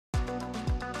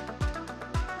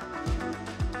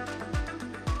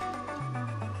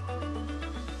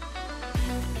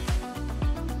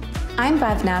I'm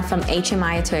Bhavna from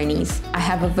HMI Attorneys. I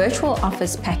have a virtual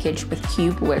office package with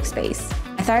Cube Workspace.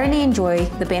 I thoroughly enjoy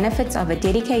the benefits of a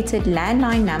dedicated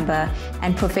landline number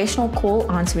and professional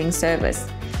call answering service,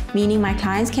 meaning my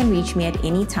clients can reach me at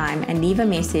any time and leave a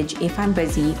message if I'm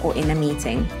busy or in a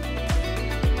meeting.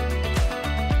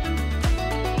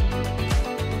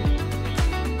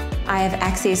 I have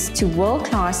access to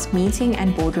world-class meeting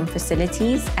and boardroom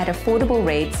facilities at affordable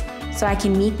rates, so I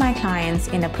can meet my clients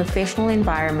in a professional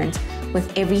environment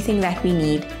with everything that we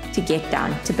need to get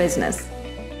down to business.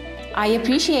 I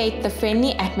appreciate the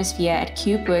friendly atmosphere at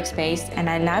Cube Workspace, and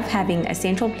I love having a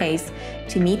central place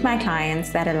to meet my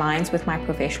clients that aligns with my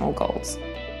professional goals.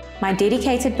 My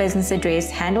dedicated business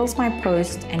address handles my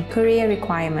post and courier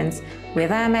requirements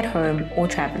whether I'm at home or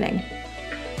traveling.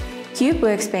 Cube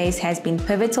Workspace has been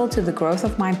pivotal to the growth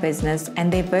of my business,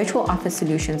 and their virtual office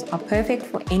solutions are perfect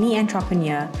for any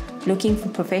entrepreneur looking for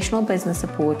professional business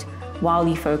support while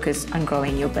you focus on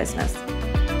growing your business.